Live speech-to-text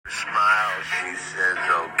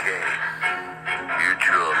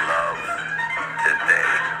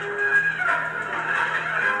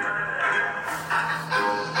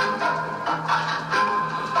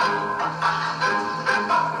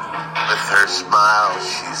smile,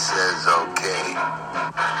 she says, okay,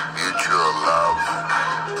 mutual love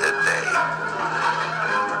today.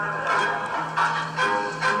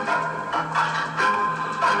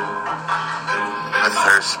 With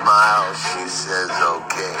her smile, she says,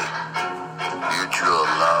 okay, mutual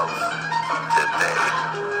love today.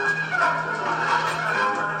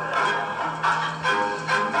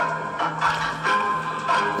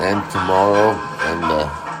 And tomorrow, and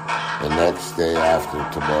the next day after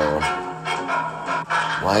tomorrow.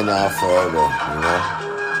 Why not forever, you know?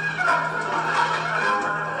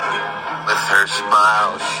 With her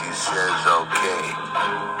smile, she says, okay,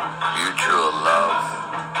 mutual love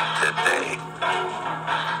today.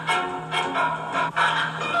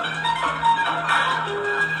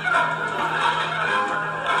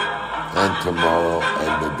 And tomorrow,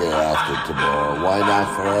 and the day after tomorrow. Why not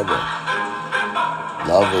forever?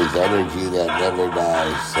 Love is energy that never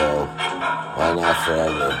dies, so why not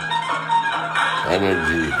forever?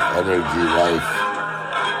 Energy, life.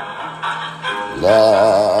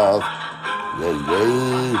 Love,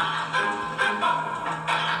 yeah.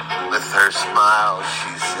 With her smile,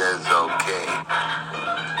 she says, okay,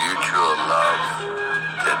 mutual love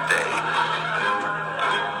today.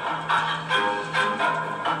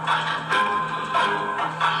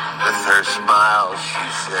 With her smile, she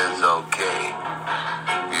says, okay,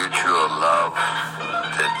 mutual love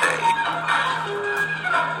today.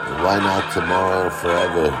 Why not tomorrow and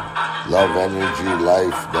forever? Love, energy,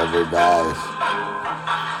 life never dies.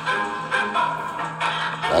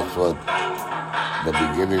 That's what the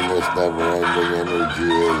beginningless, never-ending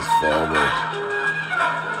energy is forever.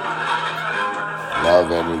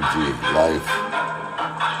 Love, energy, life.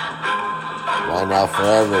 Why not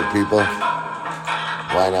forever, people?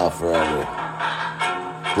 Why not forever?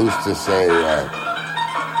 Who's to say that?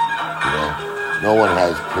 No one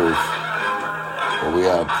has proof. But we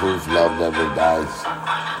have proof love never dies.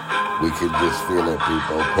 We can just feel it,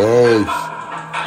 people. Peace.